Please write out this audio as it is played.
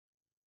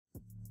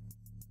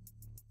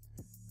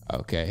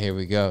Okay, here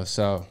we go.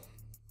 So,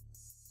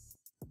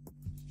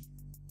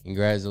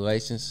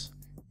 congratulations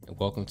and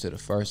welcome to the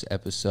first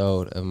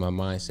episode of my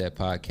Mindset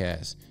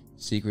Podcast,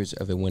 Secrets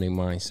of a Winning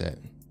Mindset.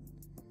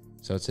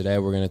 So today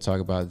we're going to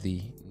talk about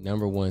the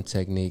number one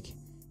technique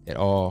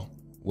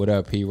what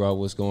up, P-Rob?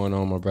 What's going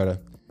on, my brother?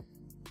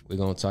 We're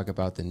going to talk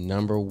about the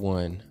number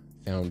one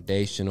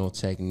foundational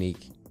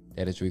technique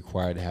that is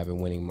required to have a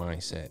winning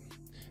mindset.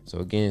 So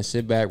again,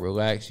 sit back,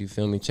 relax, you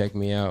feel me? Check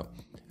me out.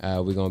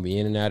 We're going to be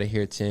in and out of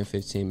here 10,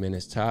 15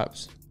 minutes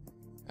tops.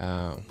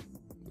 We're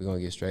going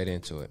to get straight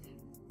into it.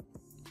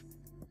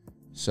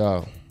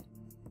 So,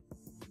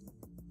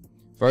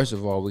 first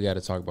of all, we got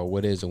to talk about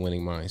what is a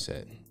winning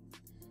mindset.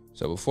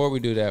 So before we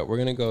do that, we're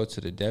going to go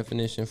to the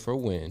definition for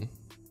win.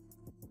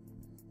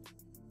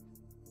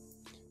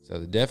 So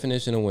the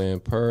definition of win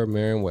per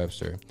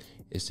Merriam-Webster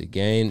is to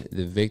gain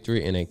the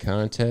victory in a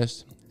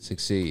contest,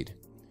 succeed.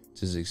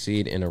 To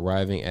succeed in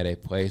arriving at a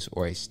place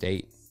or a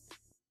state,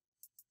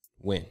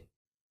 win.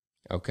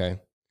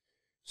 Okay?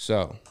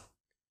 So,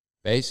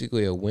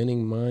 basically a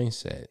winning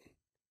mindset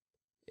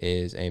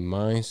is a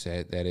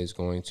mindset that is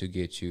going to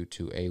get you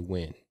to a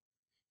win.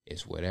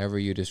 It's whatever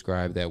you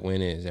describe that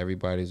win is.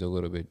 Everybody's a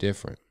little bit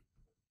different.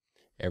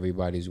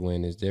 Everybody's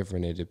win is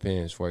different. It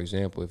depends. For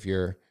example, if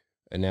you're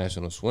a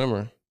national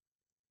swimmer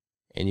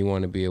and you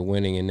want to be a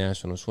winning in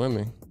national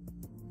swimming,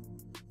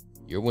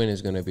 your win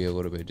is going to be a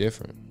little bit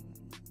different.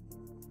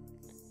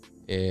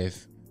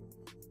 If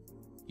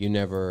you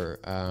never,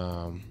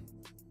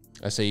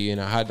 let's say you're in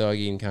a hot dog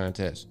eating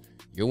contest,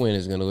 your win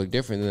is going to look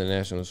different than the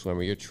national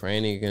swimmer. Your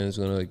training again is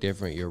going to look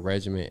different. Your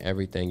regimen,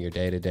 everything, your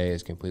day-to-day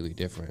is completely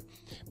different.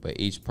 But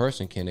each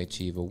person can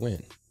achieve a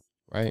win,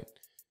 right?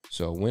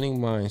 So a winning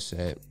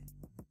mindset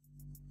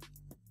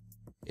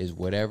is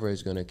whatever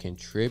is going to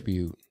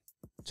contribute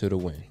to the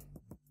win.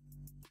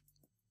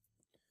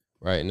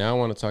 Right, now I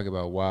want to talk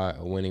about why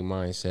a winning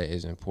mindset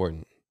is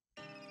important.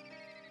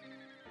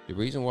 The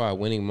reason why a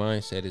winning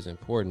mindset is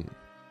important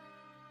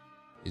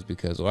is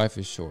because life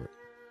is short.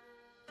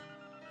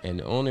 And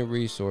the only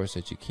resource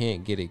that you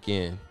can't get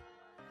again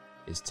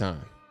is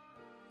time.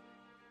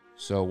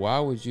 So why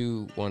would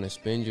you want to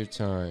spend your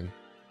time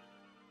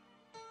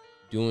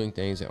doing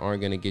things that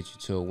aren't going to get you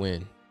to a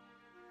win?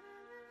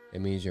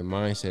 It means your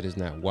mindset is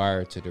not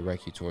wired to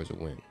direct you towards a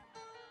win.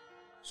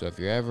 So if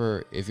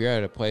you're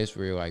at a place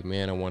where you're like,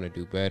 man, I want to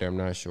do better, I'm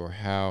not sure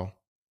how,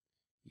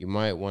 you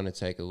might want to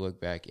take a look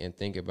back and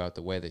think about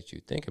the way that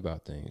you think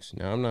about things.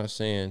 Now, I'm not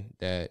saying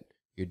that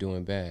you're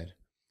doing bad.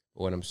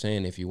 But what I'm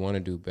saying, if you want to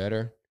do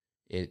better,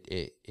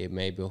 it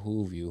may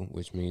behoove you,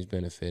 which means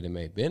benefit. It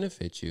may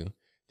benefit you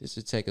just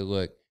to take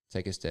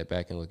a step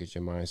back and look at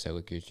your mindset,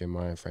 look at your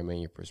mind frame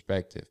and your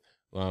perspective.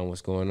 Lon,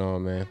 what's going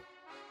on, man?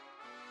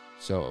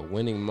 So a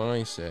winning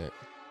mindset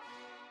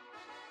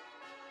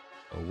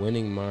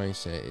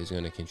is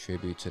going to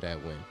contribute to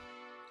that win.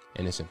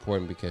 And it's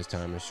important because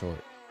time is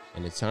short.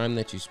 And the time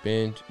that you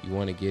spend, you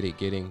want to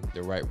getting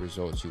the right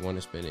results. You want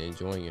to spend it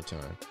enjoying your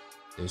time.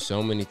 There's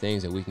so many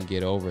things that we can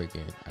get over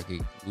again. I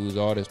could lose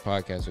all this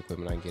podcast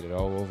equipment. I can get it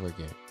all over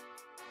again.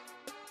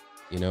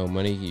 You know,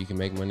 money, you can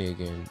make money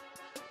again.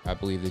 I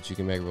believe that you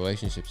can make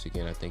relationships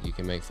again. I think you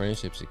can make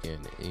friendships again,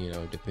 you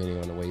know, depending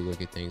on the way you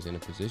look at things and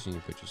the position you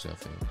put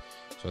yourself in.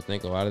 So I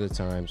think a lot of the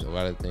times, a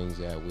lot of things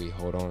that we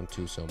hold on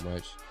to so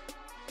much,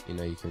 you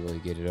know, you can really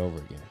get it over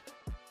again.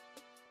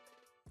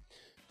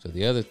 So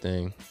the other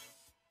thing,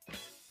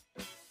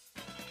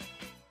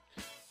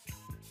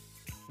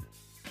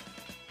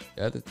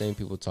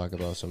 people talk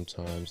about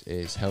sometimes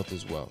is health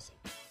is wealth,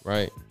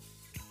 right?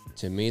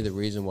 To me, the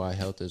reason why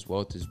health is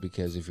wealth is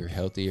because if you're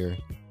healthier,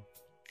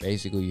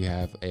 basically you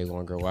have a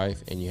longer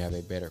life and you have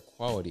a better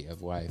quality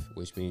of life,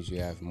 which means you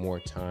have more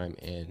time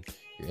and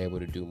you're able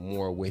to do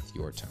more with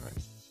your time.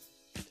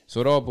 So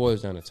it all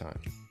boils down to time.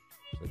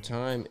 So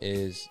time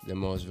is the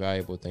most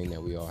valuable thing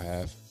that we all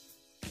have.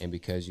 And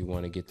because you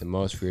want to get the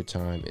most for your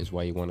time is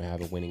why you want to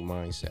have a winning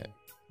mindset.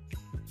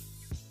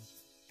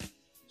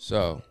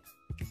 So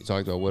we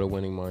talked about what a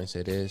winning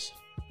mindset is,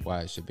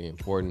 why it should be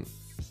important.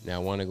 Now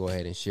I want to go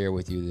ahead and share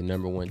with you the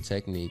number one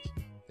technique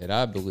that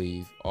I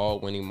believe all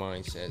winning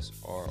mindsets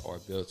are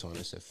built on.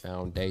 It's a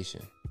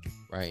foundation,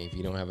 right? If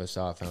you don't have a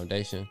solid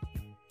foundation,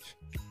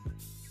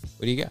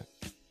 what do you got,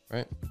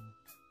 right?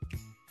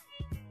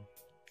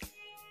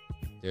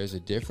 There's a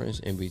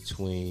difference in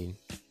between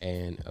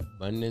an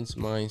abundance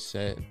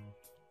mindset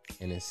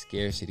and a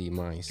scarcity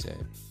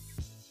mindset.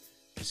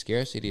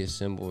 Scarcity is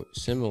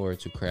similar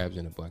to crabs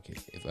in a bucket.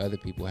 If other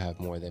people have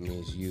more, that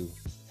means you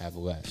have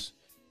less.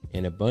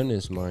 An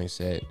abundance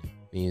mindset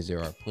means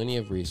there are plenty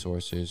of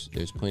resources.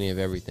 There's plenty of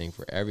everything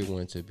for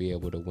everyone to be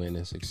able to win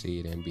and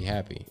succeed and be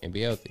happy and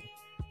be healthy.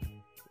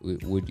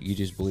 Would you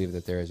just believe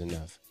that there is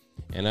enough?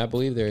 And I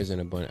believe there is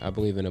I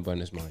believe in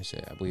abundance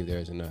mindset. I believe there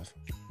is enough.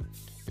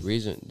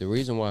 The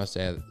reason why I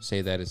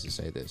say that is to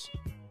say this.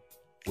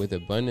 With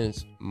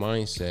abundance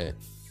mindset,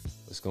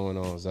 what's going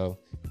on, Zoe?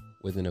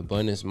 With an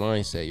abundance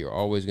mindset, you're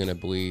always going to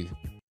believe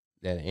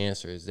that an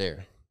answer is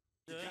there.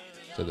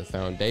 So the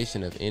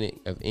foundation of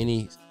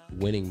any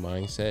winning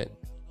mindset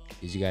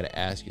is you got to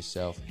ask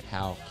yourself,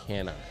 how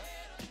can I?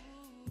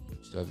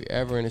 So if you're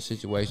ever in a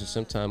situation,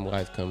 sometimes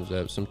life comes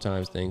up,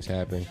 sometimes things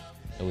happen,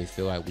 and we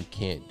feel like we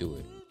can't do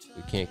it.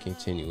 We can't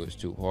continue. It's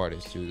too hard.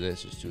 It's too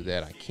this. It's too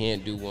that. I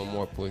can't do one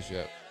more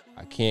push-up.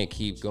 I can't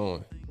keep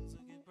going.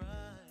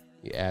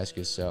 You ask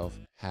yourself,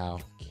 how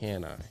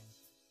can I?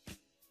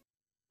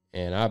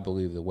 And I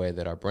believe the way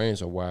that our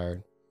brains are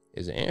wired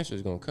is the answer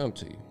is going to come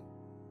to you.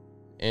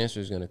 The answer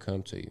is going to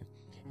come to you.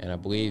 And I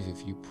believe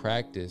if you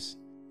practice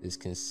this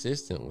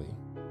consistently,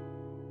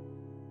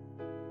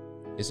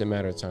 it's a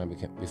matter of time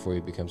before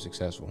you become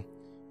successful.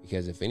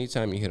 Because if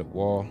anytime you hit a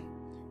wall,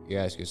 you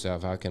ask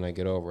yourself, how can I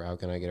get over it? How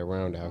can I get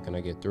around it? How can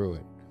I get through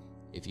it?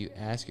 If you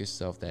ask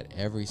yourself that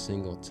every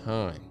single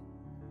time,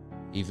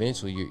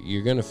 eventually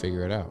you're going to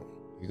figure it out.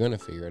 You're going to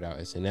figure it out.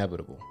 It's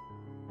inevitable.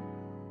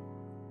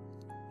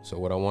 So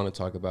what I want to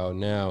talk about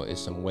now is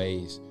some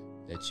ways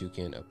that you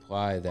can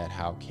apply that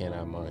how can I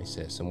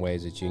mindset, some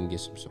ways that you can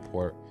get some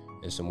support,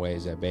 and some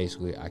ways that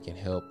basically I can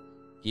help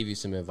give you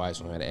some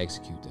advice on how to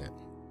execute that.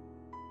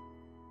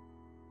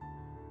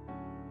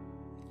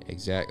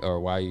 Or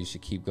why you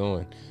should keep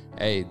going.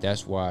 Hey,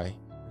 that's why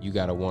you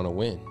got to want to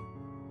win.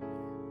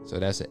 So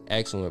that's an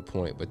excellent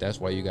point, but that's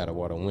why you got to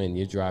want to win.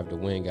 Your drive to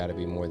win got to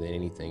be more than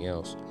anything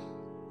else.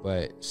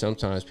 But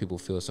sometimes people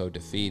feel so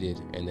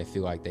defeated and they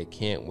feel like they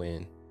can't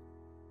win.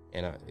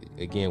 And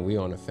again, we're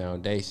on a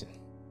foundation.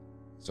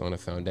 So on a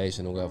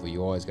foundational level,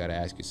 you always got to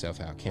ask yourself,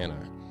 how can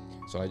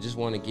I? So I just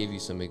want to give you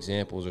some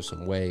examples or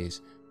some ways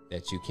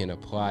that you can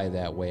apply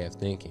that way of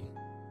thinking.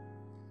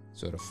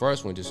 So the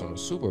first one, just on a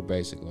super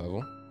basic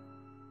level,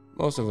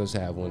 most of us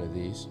have one of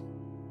these.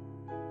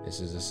 This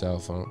is a cell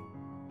phone.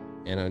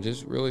 And I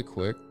just really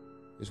quick,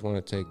 just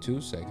want to take 2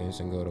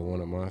 seconds and go to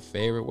one of my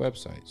favorite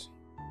websites.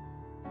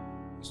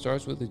 It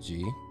starts with a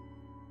G.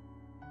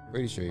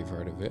 Pretty sure you've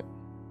heard of it.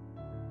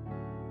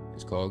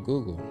 It's called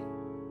Google.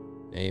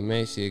 Now you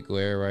may see a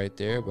glare right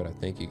there, but I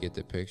think you get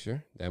the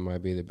picture. That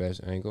might be the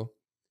best angle.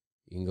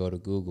 You can go to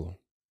Google.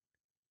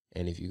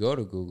 And if you go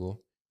to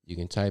Google, you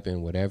can type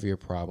in whatever your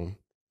problem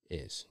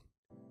is.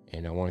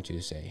 And I want you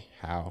to say,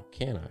 how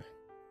can I?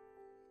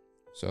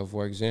 So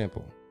for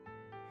example,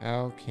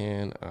 how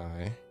can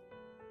I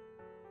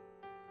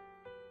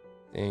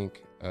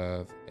think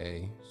of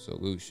a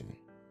solution?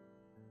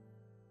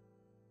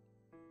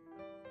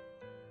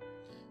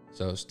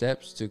 So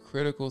steps to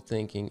critical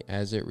thinking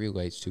as it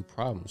relates to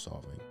problem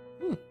solving.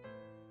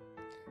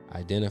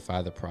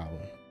 Identify the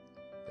problem.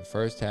 The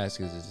first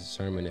task is to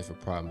determine if a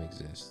problem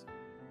exists.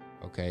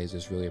 Okay, is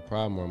this really a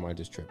problem or am I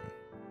just tripping?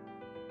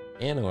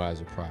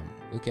 Analyze a problem.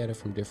 Look at it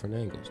from different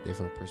angles,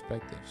 different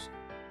perspectives.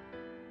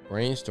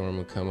 Brainstorm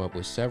and come up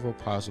with several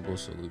possible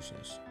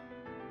solutions.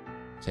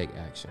 Take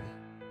action.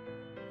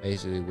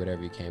 Basically,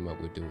 whatever you came up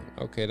with doing.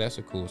 Okay, that's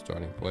a cool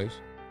starting place.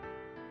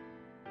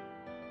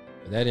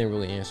 But that didn't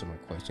really answer my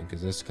question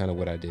because that's kind of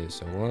what I did.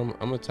 So I'm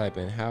going to type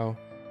in how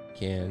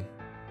can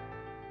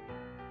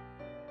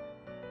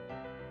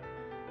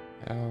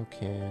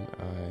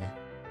I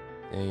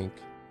think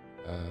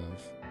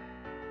of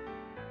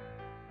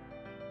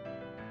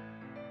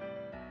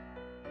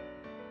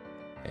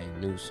a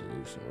new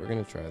solution? We're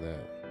going to try that.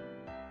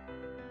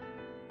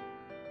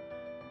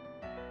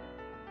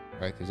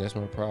 Right? Because that's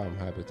my problem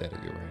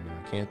hypothetically right now.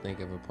 I can't think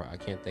of I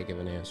can't think of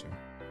an answer.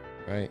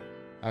 Right?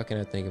 How can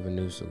I think of a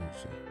new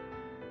solution?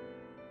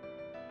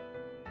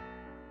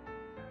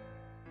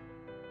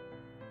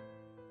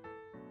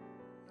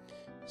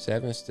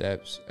 Seven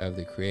steps of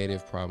the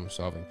creative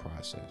problem-solving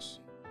process.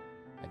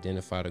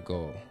 Identify the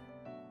goal.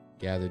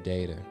 Gather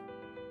data.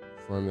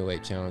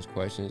 Formulate challenge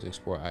questions.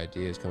 Explore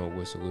ideas. Come up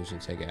with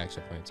solutions. Take an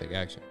action plan. Take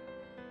action.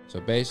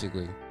 So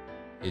basically,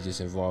 it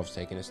just involves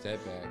taking a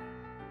step back and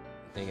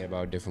thinking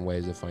about different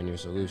ways to find your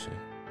solution.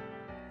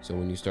 So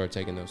when you start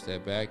taking those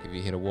steps back, if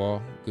you hit a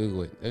wall,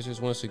 Google it. That's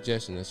just one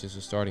suggestion. That's just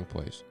a starting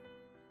place.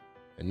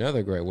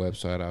 Another great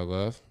website I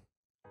love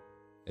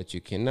that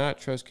you cannot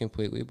trust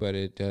completely, but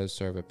it does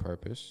serve a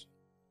purpose.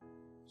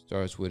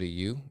 Starts with a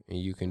U, and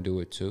you can do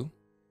it too,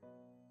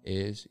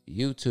 is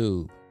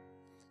YouTube.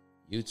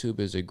 YouTube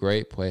is a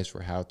great place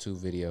for how-to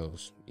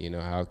videos. You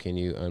know, how can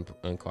you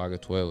unclog a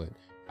toilet?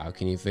 How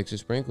can you fix a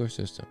sprinkler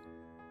system?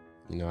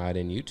 You know, I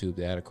didn't YouTube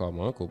that. I called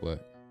my uncle,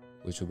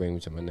 which will bring me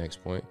to my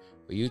next point.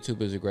 But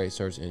YouTube is a great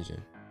search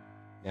engine.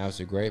 Now, it's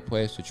a great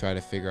place to try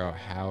to figure out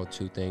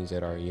how-to things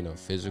that are,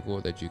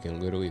 physical, that you can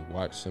literally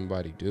watch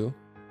somebody do.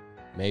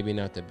 Maybe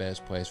not the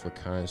best place for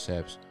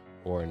concepts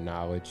or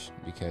knowledge,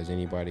 because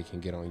anybody can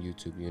get on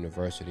YouTube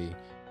University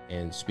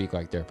and speak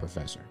like their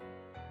professor.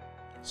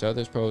 So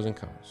there's pros and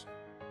cons.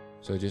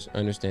 So just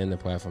understand the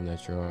platform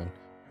that you're on.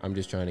 I'm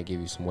just trying to give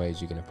you some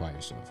ways you can apply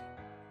yourself.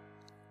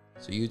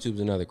 So YouTube's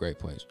another great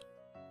place.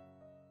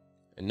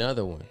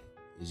 Another one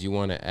is you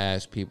want to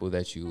ask people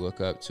that you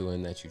look up to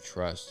and that you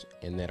trust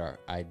and that are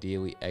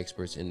ideally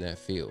experts in that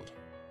field.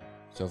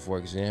 So for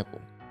example,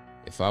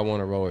 if I want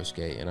to roller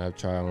skate and I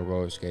try on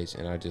roller skates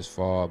and I just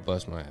fall, I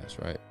bust my ass,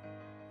 right?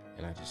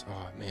 And I just,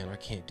 oh man, I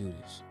can't do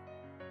this.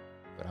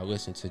 But I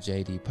listened to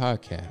JD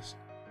podcast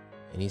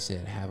and he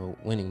said, have a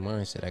winning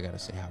mindset. I got to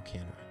say, how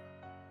can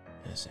I?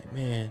 And I say,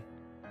 man,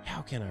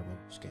 how can I roller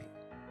skate?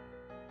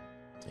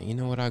 And you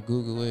know what? I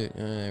Google it.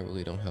 It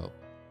really don't help.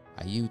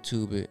 I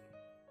YouTube it.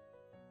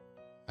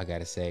 I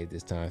gotta save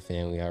this time,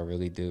 family. I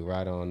really do.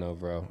 Right on, though,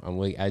 bro.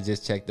 I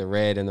just checked the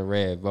red and the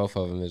red. Both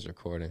of them is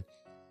recording.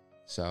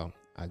 So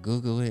I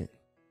Google it.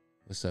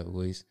 What's up,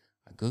 Luis?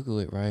 I Google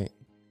it, right?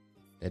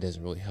 That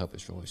doesn't really help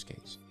us roller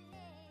skates.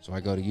 So I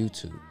go to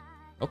YouTube.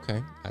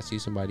 Okay, I see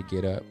somebody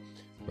get up,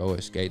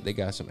 roller skate. They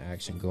got some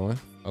action going.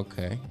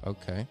 Okay.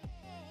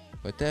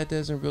 But that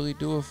doesn't really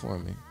do it for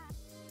me.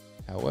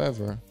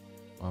 However,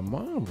 my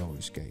mom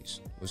roller skates.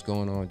 What's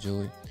going on,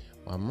 Julie?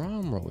 My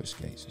mom roller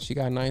skates. She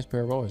got a nice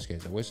pair of roller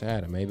skates. I wish I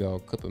had them. Maybe I'll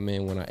clip them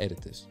in when I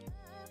edit this.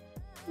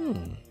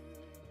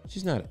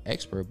 She's not an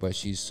expert, but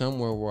she's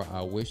somewhere where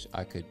I wish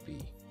I could be,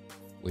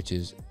 which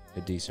is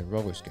a decent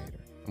roller skater.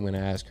 I'm going to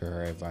ask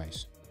her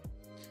advice.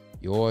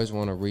 You always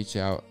want to reach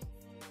out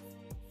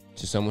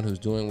to someone who's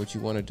doing what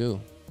you want to do.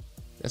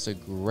 That's a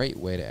great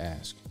way to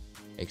ask,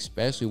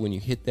 especially when you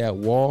hit that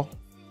wall.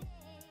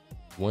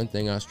 One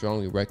thing I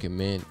strongly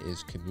recommend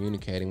is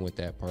communicating with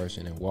that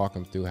person and walk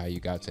them through how you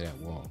got to that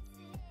wall.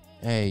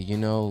 Hey,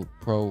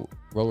 pro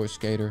roller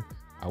skater,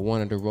 I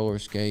wanted to roller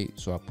skate,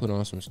 so I put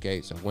on some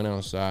skates. I went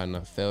outside and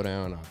I fell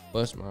down. I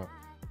bust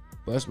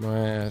my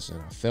ass and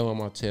I fell on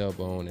my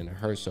tailbone and it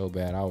hurt so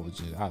bad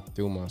I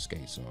threw my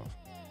skates off.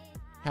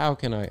 How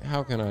can I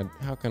learn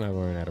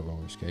how to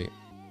roller skate?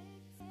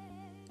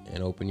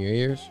 And open your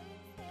ears.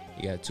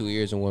 You got 2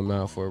 ears and 1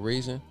 mouth for a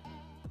reason.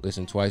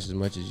 Listen twice as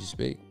much as you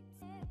speak.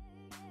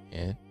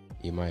 And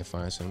you might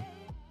find some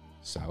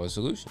solid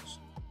solutions.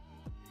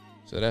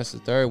 So that's the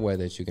third way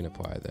that you can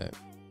apply that.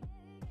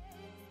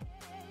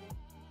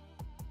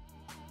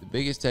 The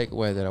biggest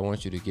takeaway that I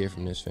want you to get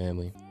from this,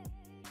 family,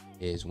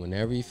 is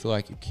whenever you feel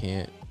like you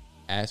can't,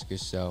 ask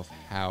yourself,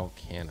 how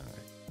can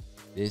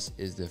I? This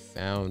is the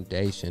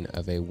foundation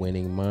of a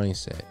winning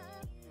mindset.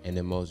 And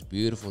the most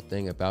beautiful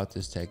thing about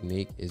this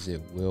technique is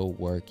it will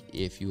work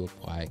if you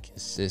apply it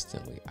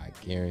consistently. I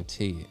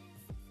guarantee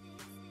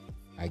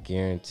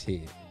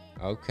it.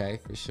 Okay,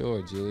 for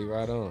sure, Julie,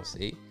 right on.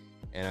 See?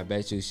 And I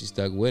bet you she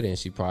stuck with it and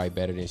she probably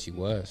better than she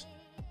was.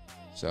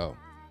 So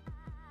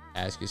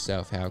ask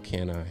yourself, how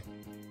can I?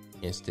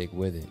 And stick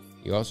with it.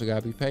 You also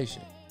gotta be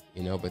patient,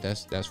 but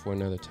that's for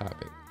another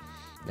topic.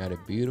 Now, the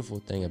beautiful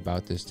thing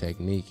about this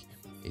technique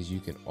is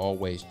you can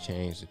always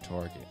change the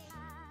target.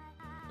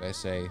 Let's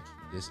say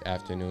this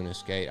afternoon in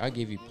skate, I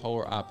give you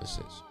polar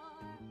opposites.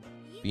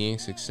 Being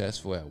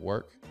successful at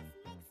work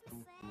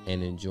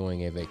and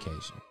enjoying a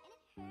vacation.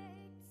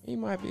 You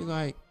might be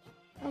like,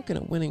 how can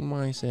a winning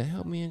mindset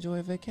help me enjoy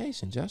a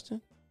vacation,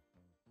 Justin?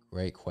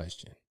 Great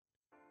question.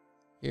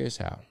 Here's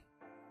how.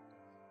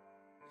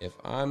 If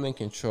I'm in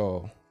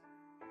control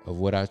of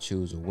what I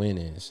choose a win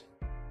is,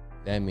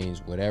 that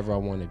means whatever I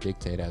want to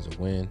dictate as a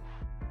win,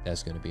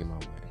 that's going to be my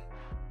win.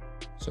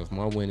 So if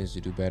my win is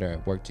to do better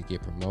at work to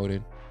get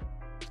promoted,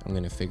 I'm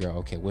going to figure out,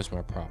 okay, what's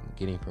my problem?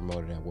 Getting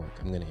promoted at work.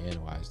 I'm going to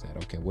analyze that.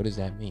 Okay, what does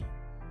that mean?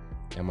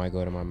 I might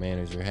go to my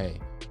manager, hey,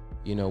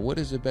 what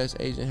does the best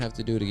agent have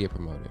to do to get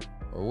promoted?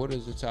 Or what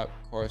does the top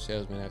car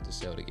salesman have to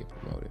sell to get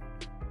promoted?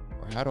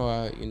 Or how do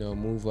I,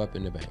 move up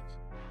in the bank?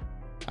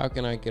 How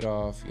can I get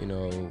off,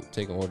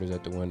 taking orders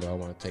at the window? I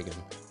want to take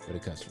them for the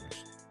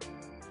customers.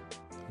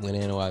 I'm going to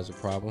analyze the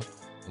problem.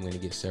 I'm going to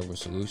get several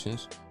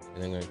solutions,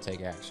 and I'm going to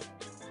take action.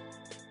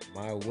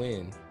 My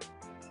win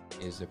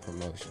is the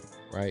promotion,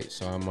 right?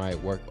 So I might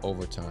work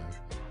overtime.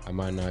 I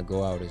might not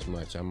go out as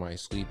much. I might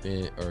sleep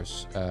in or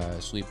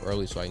sleep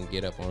early so I can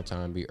get up on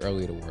time, be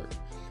early to work.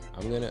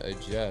 I'm going to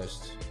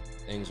adjust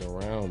things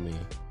around me.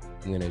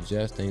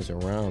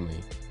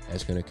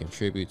 That's going to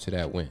contribute to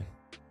that win,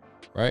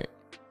 right?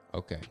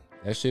 Okay.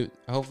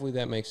 Hopefully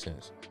that makes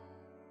sense.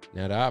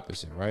 Now the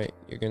opposite, right?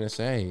 You're going to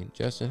say, hey,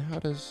 Justin, how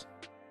does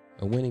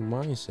a winning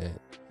mindset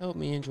help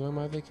me enjoy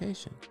my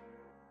vacation?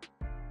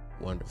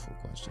 Wonderful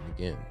question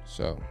again.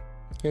 So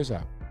here's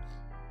how.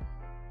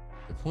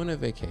 The point of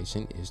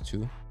vacation is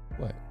to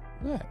what?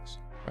 Relax,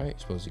 right? You're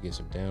supposed to get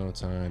some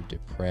downtime,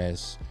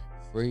 depress,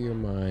 free your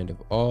mind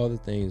of all the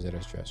things that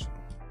are stressful.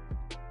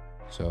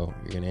 So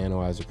you're going to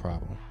analyze the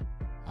problem.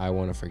 I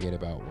want to forget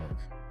about work.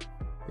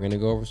 We're going to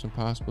go over some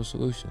possible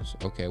solutions.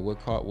 Okay, what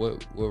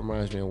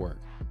reminds me of work?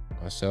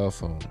 My cell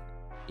phone,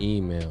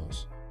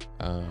 emails,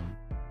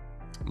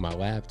 my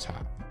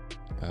laptop,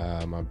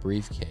 my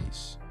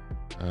briefcase.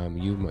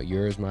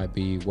 Yours might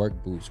be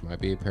work boots, might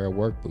be a pair of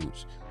work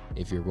boots.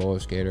 If you're a roller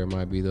skater, it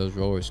might be those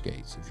roller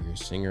skates. If you're a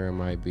singer, it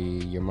might be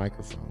your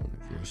microphone.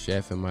 If you're a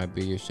chef, it might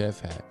be your chef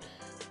hat.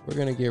 We're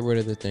going to get rid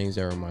of the things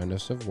that remind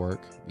us of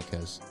work,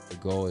 because the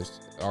goal is,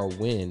 our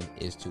win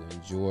is to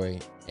enjoy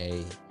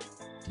a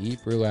deep,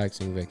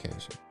 relaxing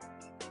vacation.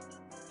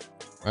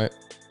 Right?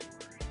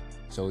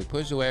 So we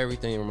push away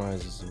everything that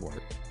reminds us of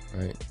work.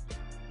 Right?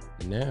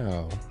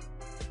 Now,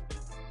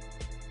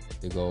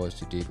 the goal is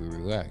to deeply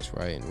relax,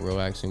 right? And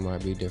relaxing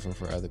might be different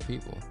for other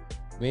people.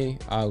 Me,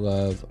 I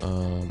love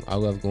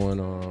going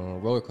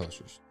on roller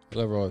coasters. I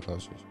love roller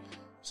coasters.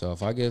 So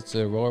if I get to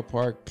the roller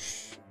park,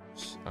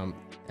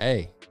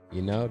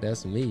 You know,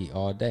 that's me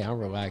all day. I'm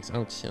relaxed.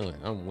 I'm chilling.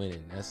 I'm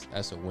winning.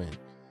 That's a win.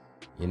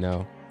 You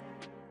know.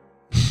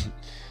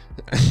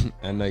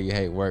 I know you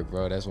hate work,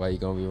 bro. That's why you're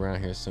gonna be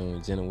around here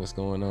soon. Jenna, what's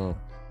going on?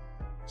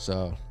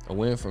 So a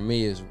win for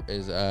me is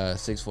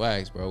Six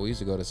Flags, bro. We used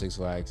to go to Six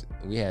Flags.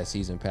 We had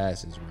season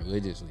passes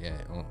religiously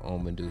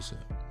on Medusa.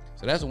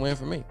 So that's a win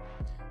for me.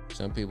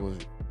 Some people's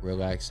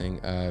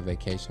relaxing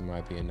vacation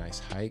might be a nice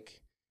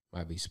hike,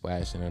 might be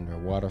splashing under a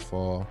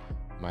waterfall,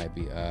 might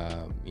be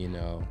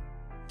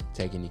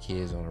taking the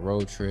kids on a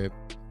road trip.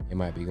 It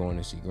might be going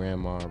to see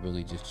grandma and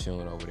really just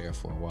chilling over there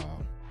for a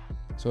while.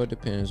 So it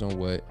depends on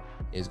what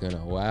is going to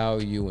allow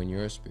you and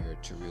your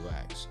spirit to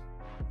relax.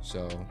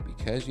 So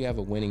because you have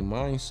a winning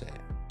mindset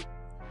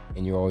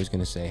and you're always going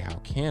to say, how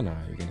can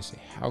I? You're going to say,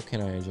 how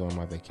can I enjoy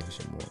my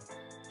vacation more?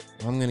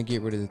 Well, I'm going to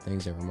get rid of the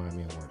things that remind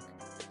me of work.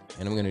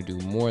 And I'm going to do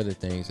more of the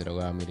things that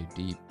allow me to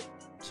deep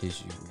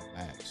tissue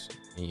relax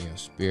in your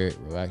spirit,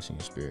 relaxing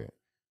your spirit.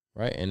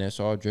 Right? And that's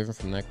all driven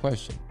from that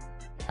question.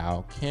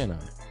 How can I?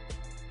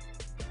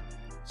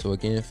 So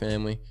again,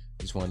 family,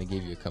 just wanted to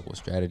give you a couple of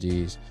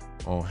strategies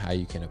on how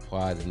you can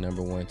apply the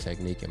number one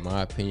technique, in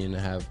my opinion, to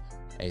have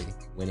a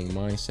winning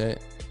mindset.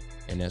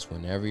 And that's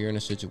whenever you're in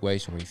a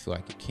situation where you feel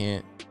like you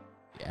can't,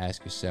 you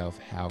ask yourself,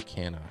 how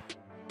can I?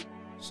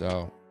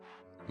 So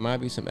might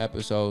be some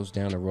episodes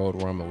down the road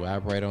where I'm gonna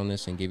elaborate on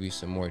this and give you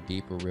some more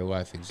deeper real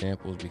life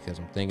examples, because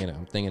I'm thinking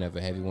of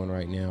a heavy one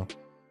right now.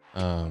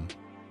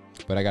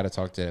 But I got to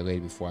talk to that lady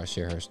before I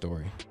share her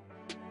story.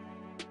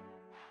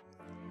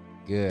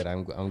 Good.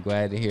 I'm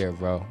glad to hear,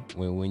 bro.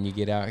 When you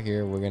get out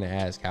here, we're gonna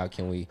ask, how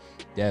can we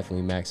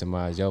definitely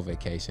maximize your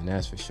vacation?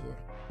 That's for sure.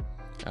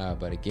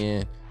 But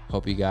again,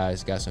 hope you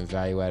guys got some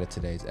value out of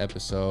today's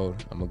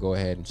episode. I'm gonna go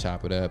ahead and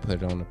chop it up,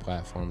 put it on the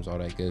platforms, all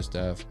that good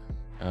stuff.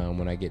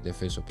 When I get the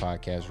official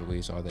podcast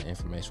release, all the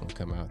information will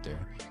come out there.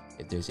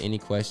 If there's any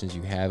questions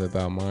you have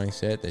about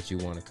mindset that you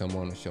want to come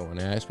on the show and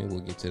ask me, we'll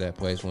get to that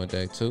place one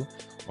day too.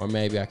 Or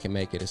maybe I can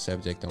make it a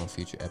subject on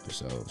future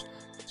episodes.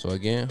 So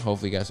again,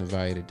 hopefully you got some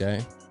value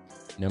today.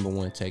 Number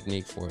one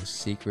technique for a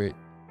secret.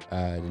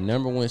 The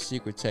number one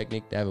secret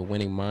technique to have a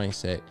winning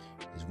mindset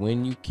is,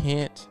 when you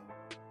can't,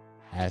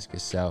 ask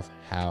yourself,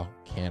 how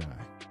can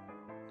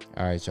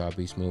I? All right, y'all,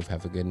 be smooth.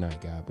 Have a good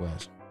night. God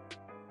bless.